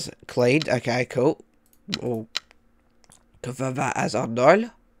was cleaned. Okay, cool. We'll confirm that as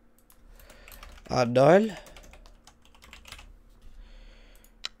unknown. Unknown.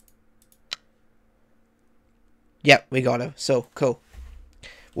 Yep, we got him. So, cool.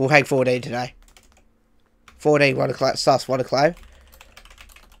 We'll hang 14 today. 14 won a claim. Sus won a claim.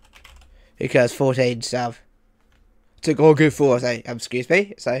 Because 14 took all good for, say, excuse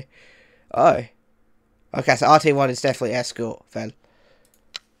me. So, oh. Okay, so RT1 is definitely Escort, then.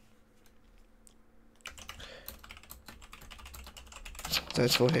 So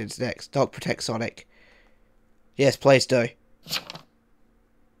it's 14's next. Dog protect Sonic. Yes, please do.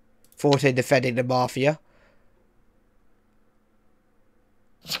 14 defending the Mafia.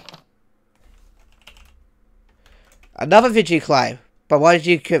 Another Vigil claim. But why did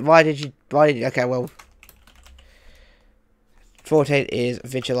you, okay, well. 14 is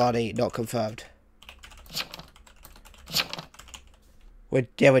Vigilante, not confirmed.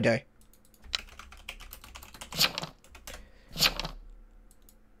 Yeah, we do.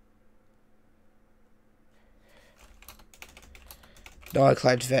 No, I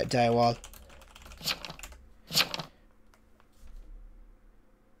claimed vet day one.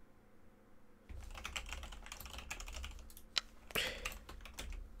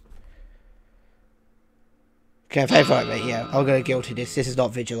 Okay, if they vote me, yeah, I'm gonna guilty this. This is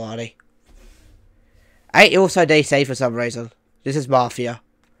not Vigilante. 8 also DC for some reason. This is Mafia.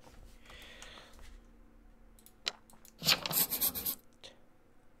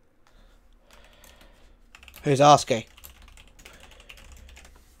 Who's asking?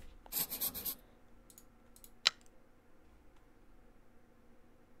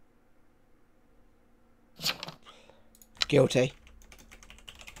 Guilty.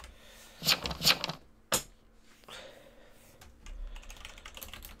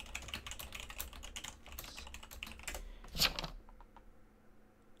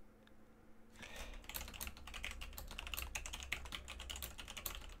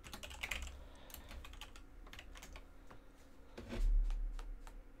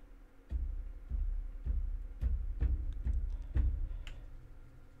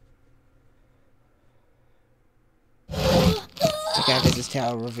 Okay, this is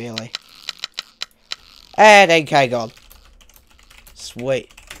tower revealing. And NK gone.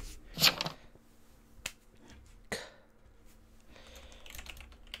 Sweet.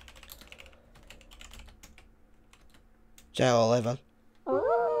 Jail 11.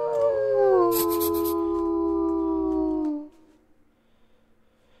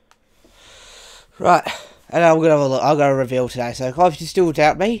 Right. And I'm gonna have a look. I'm gonna reveal today. So if you still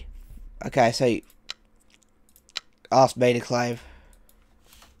doubt me, okay, so ask me to claim.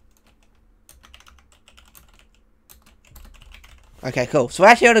 Okay, cool. So we're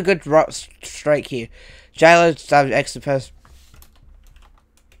actually on a good streak here. Jailer's extra person.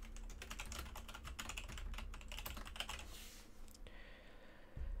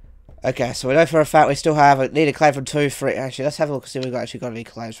 Okay, so we know for a fact we still need a claim from 2, 3. Actually, let's have a look and see if we've actually got any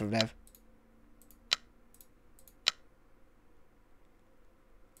claims from them.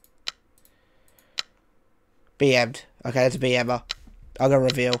 BM'd. Okay, that's a BM'er. I'm gonna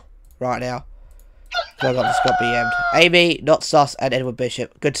reveal right now. I got Scott BM'd. Amy, not sus, and Edward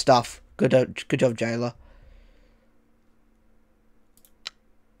Bishop. Good stuff. Good job, Jailer.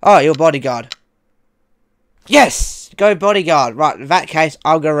 Oh, you're bodyguard. Yes! Go bodyguard. Right, in that case,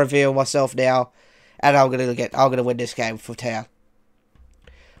 I'm gonna reveal myself now. And I'm gonna win this game for town.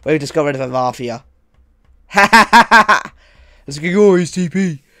 We've just got rid of a Mafia. Ha ha ha ha! Let's go, he's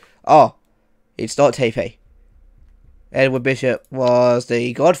TP. Oh, it's not TP. Edward Bishop was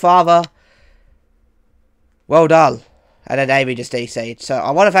the Godfather. Well done. And then Amy just DC'd. So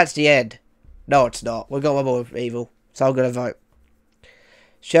I wonder if that's the end. No, it's not. We've got one more evil. So I'm going to vote.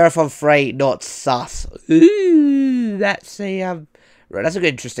 Sheriff on 3, not sus. Ooh, that's a good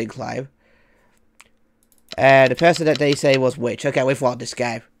interesting claim. And the person that DC was Witch. Okay, we've won this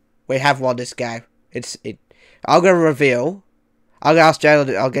game. We have won this game. I'm going to reveal. I'm going to ask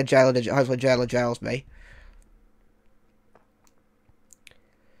Jailer. I'll get Jailer. Hopefully Jailer jails me.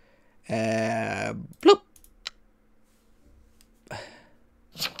 Bloop.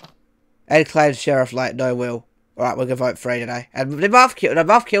 And claimed sheriff late, no will. Alright, we're gonna vote 3 today. And the Muff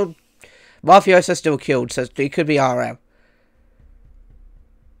killed. Mafioso still killed, so he could be RM.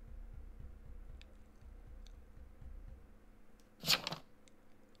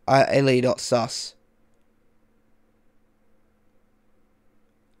 Ellie not sus.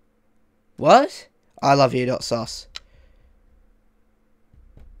 What? I love you, not sus.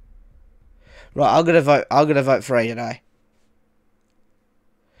 Right, I'm gonna vote 3 today.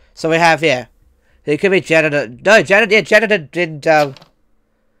 So we have, yeah. It could be janitor. No, janitor did 9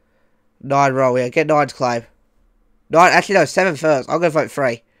 roll, yeah. Get 9's claim. 9, actually no, 7 first. I'm gonna vote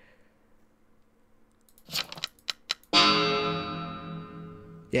 3.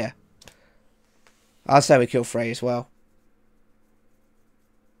 Yeah. I'll say we kill 3 as well.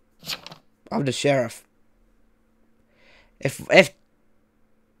 I'm the sheriff. If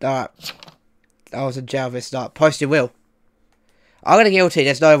alright. I was in jail this night. Post your will. I'm gonna guilty,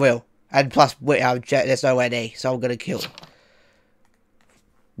 there's no will. And plus there's nowhere near, so I'm gonna kill him.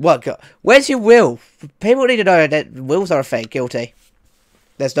 What? Where's your will? People need to know that wills are a thing. Guilty.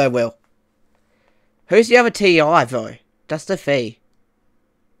 There's no will. Who's the other TI though? That's the fee.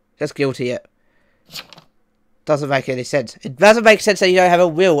 That's guilty yet. Doesn't make any sense. It doesn't make sense that you don't have a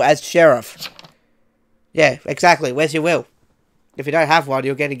will as sheriff. Yeah, exactly. Where's your will? If you don't have one,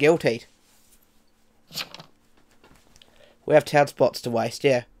 you're getting guilty. We have town spots to waste,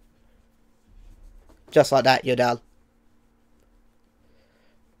 yeah. Just like that, you're done.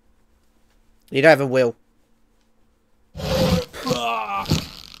 You don't have a will.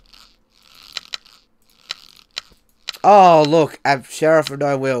 Oh, look. I'm sheriff with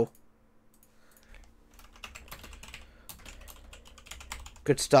no will.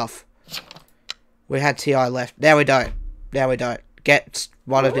 Good stuff. We had TI left. Now we don't. Now we don't. Get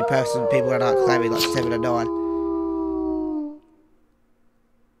one of the person people are not claiming like 7 and 9.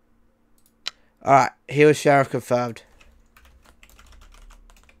 Alright, he was sheriff confirmed.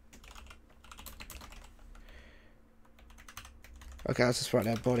 Okay, let's just write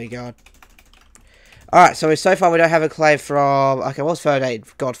down bodyguard. Alright, so far we don't have a claim from... Okay, what's 13?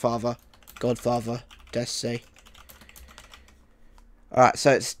 Godfather. Let's see. Alright,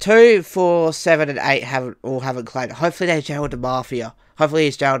 so it's 2, 4, 7, and 8 haven't claimed. Hopefully they jailed the Mafia. Hopefully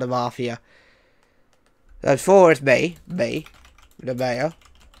he's jailed the Mafia. So 4 is me, the mayor.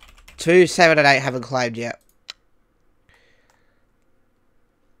 2, 7, and 8 haven't claimed yet.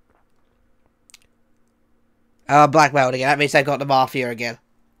 Blackmailed again. That means they got the Mafia again.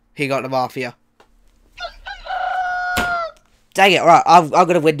 He got the Mafia. Dang it, right. I'm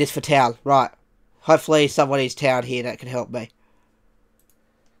going to win this for town. Right. Hopefully someone is town here that can help me.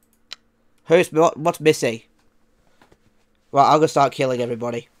 What's missing? Right, I'm going to start killing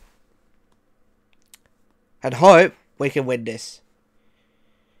everybody. And hope we can win this.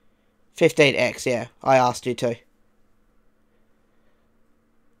 15x, yeah. I asked you to.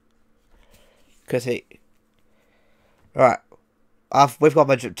 Because he... Right.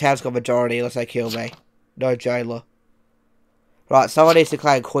 Town's got majority unless they kill me. No jailer. Right, someone needs to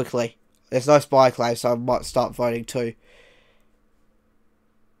claim quickly. There's no spy claim, so I might start voting too.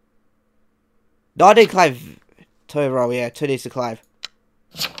 No, I didn't claim 2 roll, yeah. 2 needs to claim.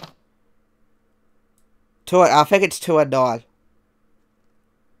 2, I think it's 2 and 9.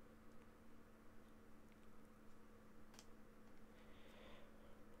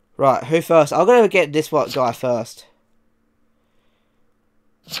 Right, who first? I'm going to get this guy first.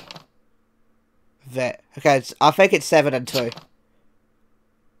 Vet. Okay, I think it's 7 and 2.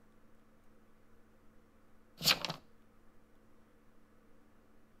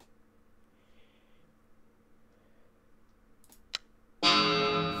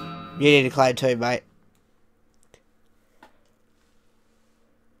 You need to claim 2, mate.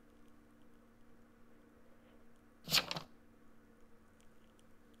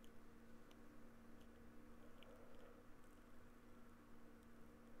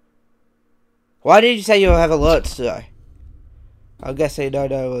 Why did you say you'll have alerts today? I'm guessing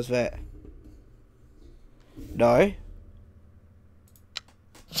no was that. No?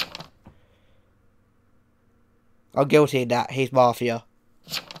 I'm guilty of that. He's Mafia.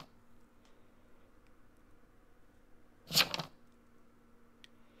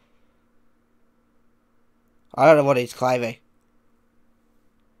 I don't know what he's claiming.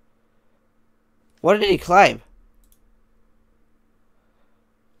 What did he claim?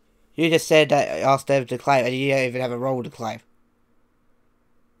 You just said that I asked them to claim and you don't even have a role to claim.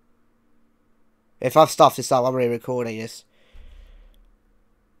 If I've stuffed this up, I'm re-recording this.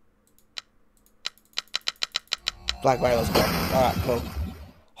 Blackmail's gone. Alright, cool.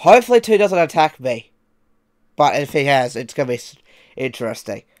 Hopefully 2 doesn't attack me. But if he has, it's going to be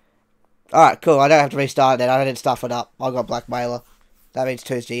interesting. Alright, cool. I don't have to restart it then. I didn't stuff it up. I got Blackmailer. That means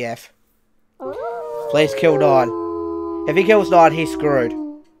 2's GF. Please kill 9. If he kills 9, he's screwed.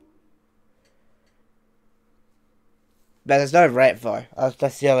 But there's no rep though.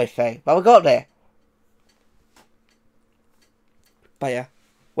 That's the only thing. But we got there. But yeah,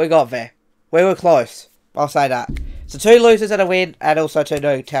 we got there. We were close. I'll say that. So 2 losers and a win, and also 2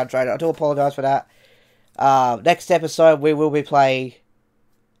 no town trainer. I do apologise for that. Next episode we will be playing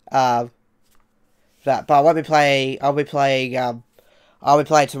that, but I won't be playing. I'll be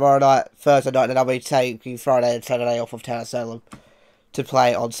playing tomorrow night, Thursday night, and I'll be taking Friday and Saturday off of Town of Salem to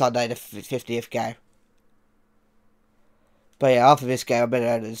play on Sunday the 50th game. But yeah, after this game, I better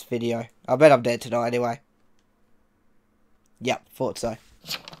end this video. I bet I'm dead tonight anyway. Yep, thought so.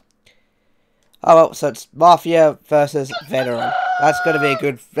 Oh well, so it's Mafia versus Veteran. That's gonna be a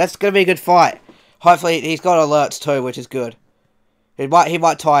good. That's gonna be a good fight. Hopefully, he's got alerts too, which is good. He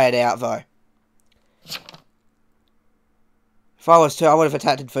might tire it out though. If I was too, I would have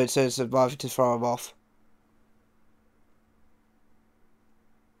attacked him food soon so to throw him off.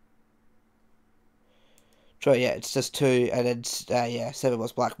 True, yeah, it's just 2, and then, yeah, 7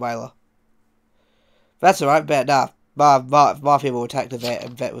 was Blackmailer. That's alright, but nah, Mafia will attack the Vet,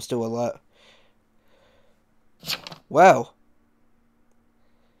 and Vet will still alert. Well.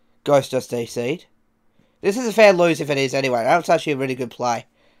 Ghost just DC'd. This is a fair lose if it is anyway. That's actually a really good play.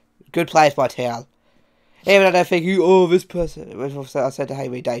 Good plays by Town. Even though they're thinking, oh, this person. I said to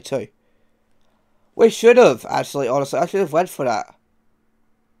Hamey day 2. We should have, actually, honestly. I should have went for that.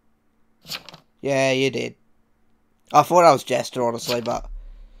 Yeah, you did. I thought I was Jester, honestly, but...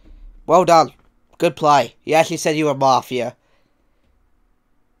 Well done. Good play. You actually said you were Mafia.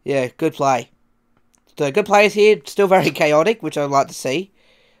 Yeah, good play. The good players here, still very chaotic, which I'd like to see.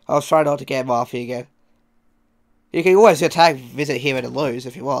 I was trying not to get Mafia again. You can always attack, visit here and lose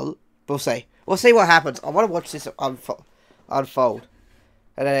if you want. We'll see. We'll see what happens. I want to watch this unfold.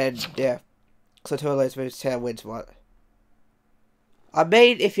 And then, yeah. So 2 of those moves, Town wins one. I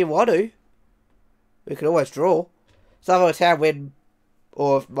mean, if you want to, we can always draw. Some of the Town win,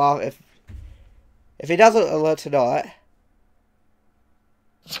 or if he doesn't alert tonight,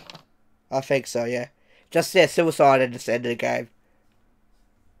 I think so, yeah. Just, yeah, suicide and just end the game.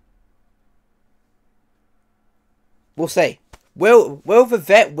 We'll see. Will the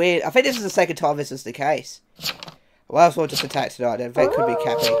Vet win? I think this is the second time this is the case. Well, else will just attack tonight, then Vet could be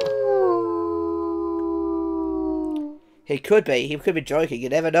capping. He could be joking, you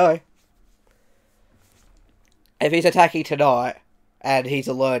never know. If he's attacking tonight, and he's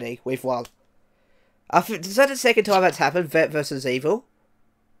alerting, we've won. Is that the second time that's happened, Vet versus Evil?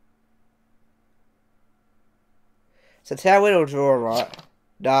 So Town win or draw, right?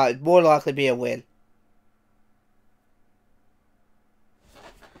 No, it'd more likely be a win.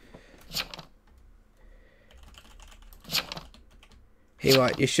 He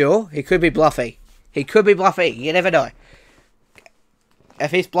won't. You sure? He could be bluffing. He could be bluffing. You never know.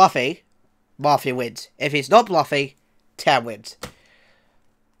 If he's bluffing, Mafia wins. If he's not bluffing, Town wins.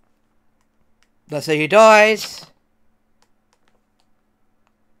 Let's see who dies.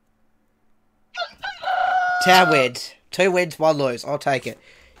 Town wins. 2 wins, 1 lose. I'll take it.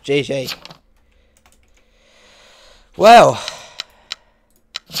 GG. Well.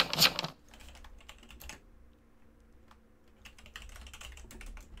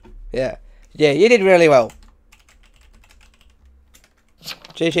 Yeah. Yeah, you did really well.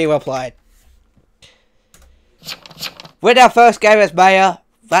 GG, well played. With our first game as Mayor,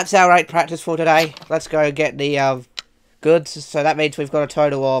 that's our 8 practice for today. Let's go get the goods. So that means we've got a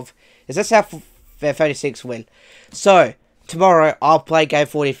total of... Is this our 36th win? So, tomorrow I'll play game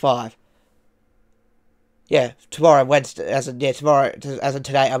 45. Yeah, tomorrow, Wednesday, tomorrow, as in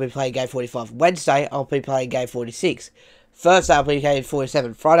today, I'll be playing game 45. Wednesday, I'll be playing game 46. Thursday, I'll be playing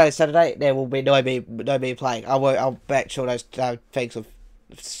 47. Friday and Saturday, there will be no me playing. I'll make sure those things are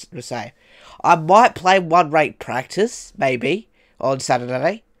the same. I might play 1 rate practice, maybe, on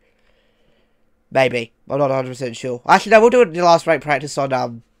Saturday. Maybe. I'm not 100% sure. Actually, no, we'll do the last rate practice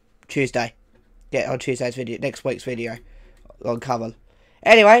on Tuesday. Yeah, on Tuesday's video, next week's video on Coven.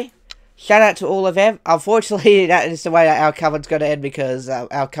 Anyway, shout out to all of them. Unfortunately, that is the way that our Coven's going to end because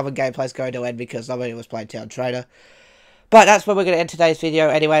our Coven gameplay's going to end because nobody was playing Town Trader. But that's where we're going to end today's video.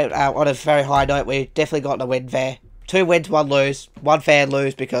 Anyway, on a very high note, we definitely got a win there. 2 wins, 1 lose. 1 fair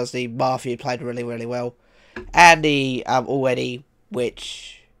lose because the Mafia played really, really well. And the already,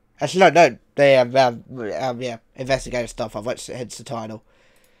 which... Actually, no, the yeah, investigator stuff, which hence the title.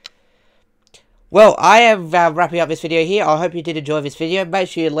 Well, I am wrapping up this video here. I hope you did enjoy this video. Make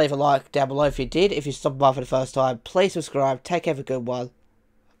sure you leave a like down below if you did. If you stopped by for the first time, please subscribe. Take care, have a good one.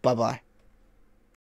 Bye-bye.